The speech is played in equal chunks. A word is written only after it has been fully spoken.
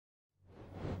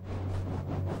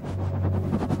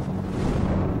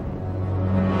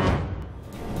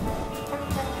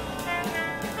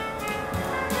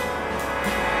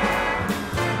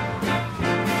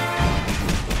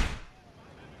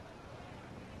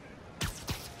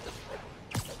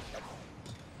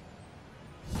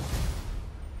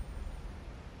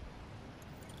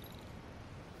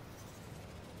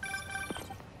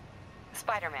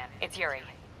Spiderman, it's Yuri.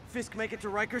 Fisk make it to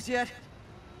Rikers yet?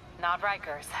 Not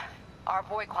Rikers. Our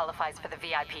boy qualifies for the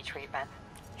VIP treatment.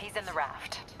 He's in the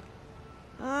raft.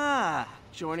 Ah,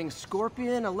 joining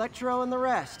Scorpion, Electro, and the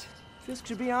rest. Fisk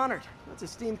should be honored. That's a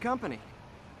steamed company.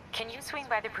 Can you swing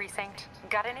by the precinct?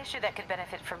 Got an issue that could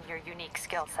benefit from your unique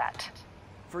skill set.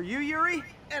 For you, Yuri?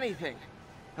 Anything.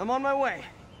 I'm on my way.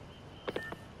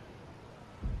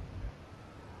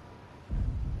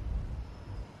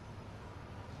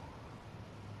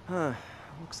 Huh.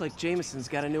 Looks like Jameson's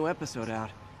got a new episode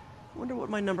out. Wonder what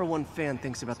my #1 fan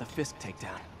thinks about the Fisk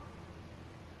takedown.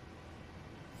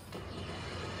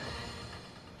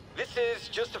 This is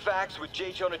Just the Facts with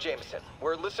J. Jonah Jameson,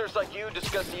 where listeners like you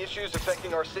discuss the issues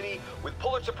affecting our city with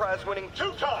Pulitzer Prize-winning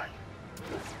two-time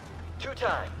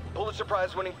Pulitzer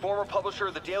Prize-winning former publisher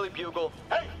of the Daily Bugle.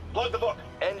 Hey, plug the book.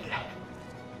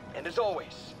 And as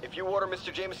always, if you order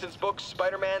Mr. Jameson's book,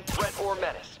 Spider-Man, Threat or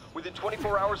Menace, within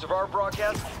 24 hours of our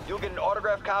broadcast, you'll get an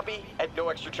autographed copy at no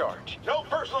extra charge. No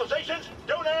personalizations,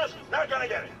 don't ask, not gonna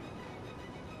get it.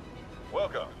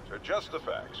 Welcome to Just the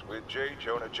Facts with J.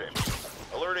 Jonah Jameson,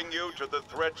 alerting you to the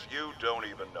threats you don't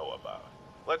even know about.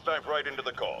 Let's dive right into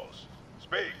the calls.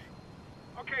 Speak.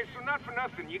 Okay, so not for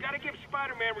nothing. You gotta give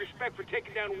Spider-Man respect for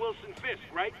taking down Wilson Fisk,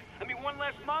 right? I mean, one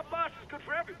less mob boss is good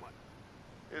for everyone.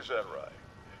 Is that right?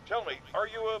 Tell me, are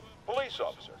you a police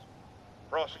officer?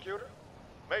 Prosecutor?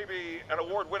 Maybe an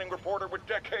award-winning reporter with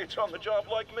decades on the job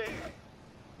like me?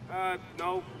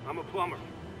 No, I'm a plumber.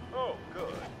 Oh,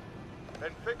 good.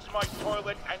 Then fix my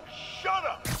toilet and shut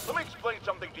up! Let me explain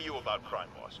something to you about crime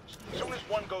bosses. As soon as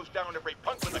one goes down, every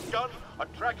punk with a gun, a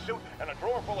tracksuit, and a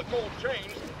drawer full of gold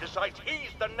chains decides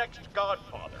he's the next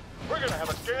godfather. We're gonna have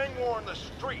a gang war in the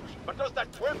streets, but does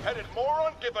that twin-headed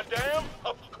moron give a damn?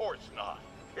 Of course not.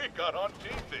 He got on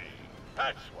TV.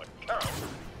 That's what counts.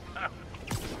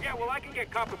 Yeah, well, I can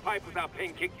get copper pipe without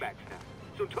paying kickbacks now.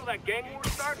 So until that gang war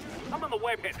starts, I'm on the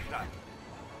webhead side.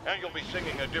 And you'll be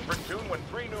singing a different tune when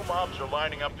 3 new mobs are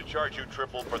lining up to charge you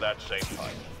triple for that same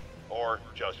pipe. Or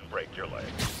just break your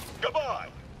legs. Goodbye!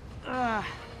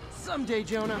 Someday,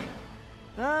 Jonah.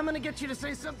 I'm gonna get you to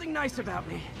say something nice about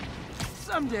me.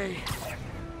 Someday.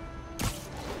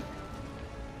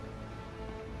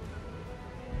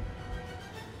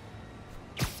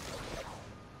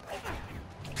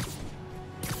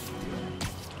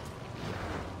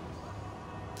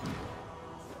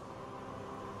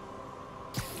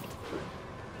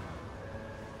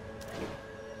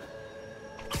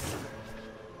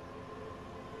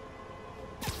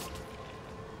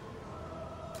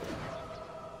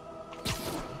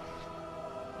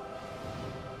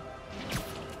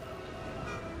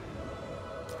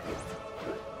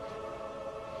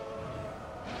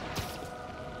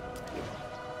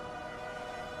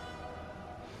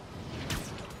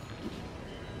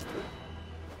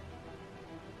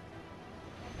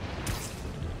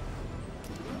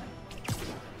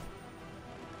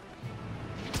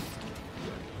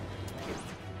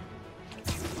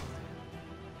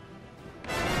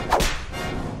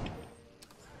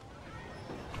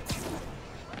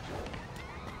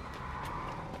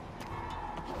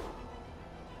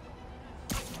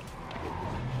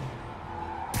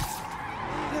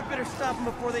 Better stop them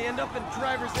before they end up in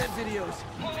driver's ed videos.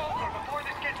 Pull over before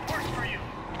this gets worse for you.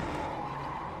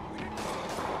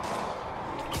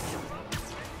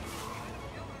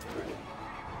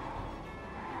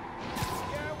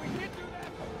 Yeah, we did do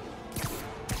that.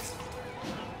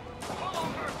 Pull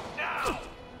over now.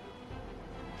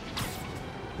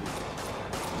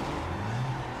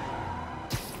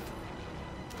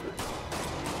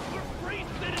 We're free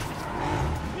citizens.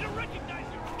 We don't recognize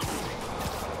you.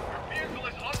 Vehicle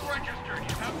is unregistered.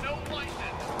 You have no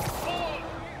license. Hold!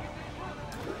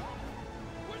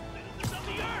 We're citizens of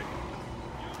the Earth!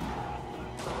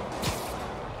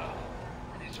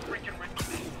 It is freaking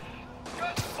ridiculous.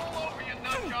 Just pull over, you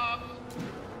nut job!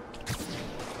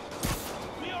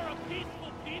 We are a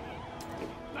peaceful people.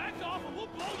 Back off and we'll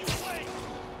blow you away!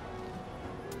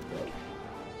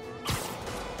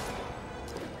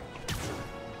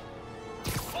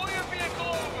 Pull your vehicle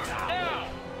over, now!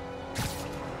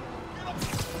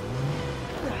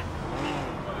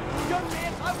 Young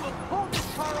man, I will pull this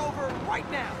car over right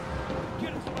now!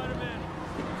 Get him, Spider-Man!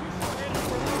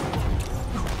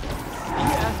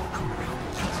 Yeah.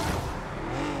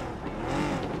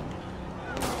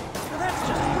 Well, that's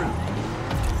just rude.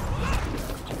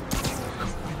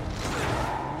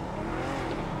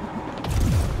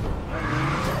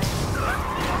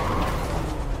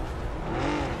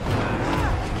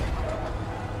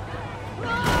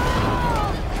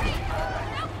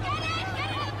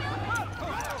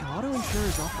 Do auto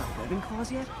insurers offer a webbing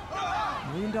clause yet?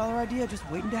 $1 million idea just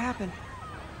waiting to happen.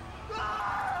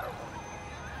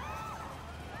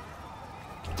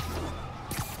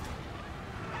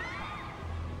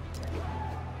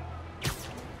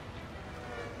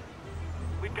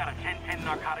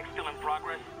 narcotics still in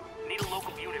progress? Need a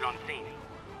local unit on scene.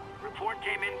 Report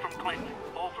came in from Clinton.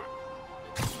 Over.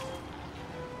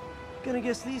 Gonna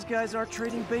guess these guys aren't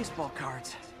trading baseball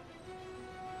cards.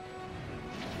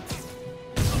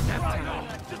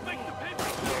 Just make the paper.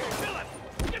 Philip,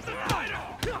 get the spider!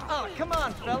 Oh, come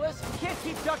on, fellas. You can't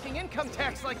keep ducking income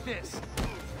tax like this.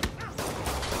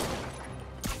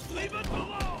 Leave us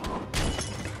alone!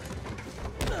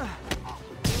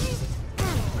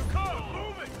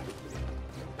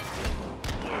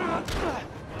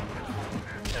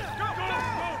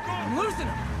 I'm losing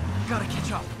him. Gotta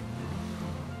catch up.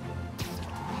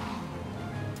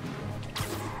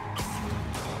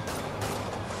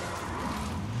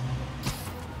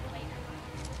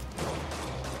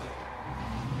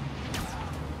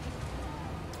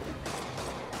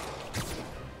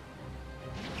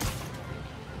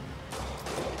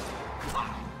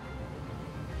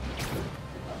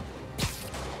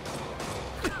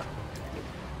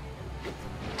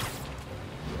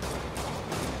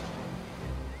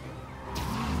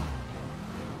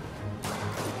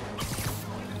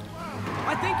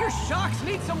 I think your shocks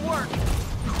need some work.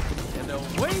 And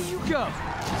away you go.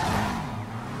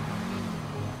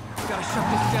 Gotta shut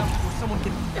this down before someone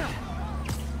can...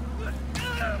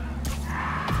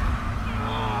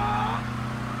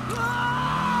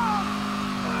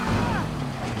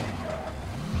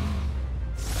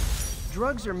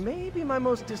 Drugs are maybe my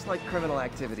most disliked criminal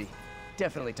activity.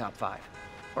 Definitely top 5.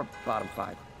 Or bottom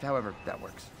 5, however that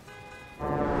works.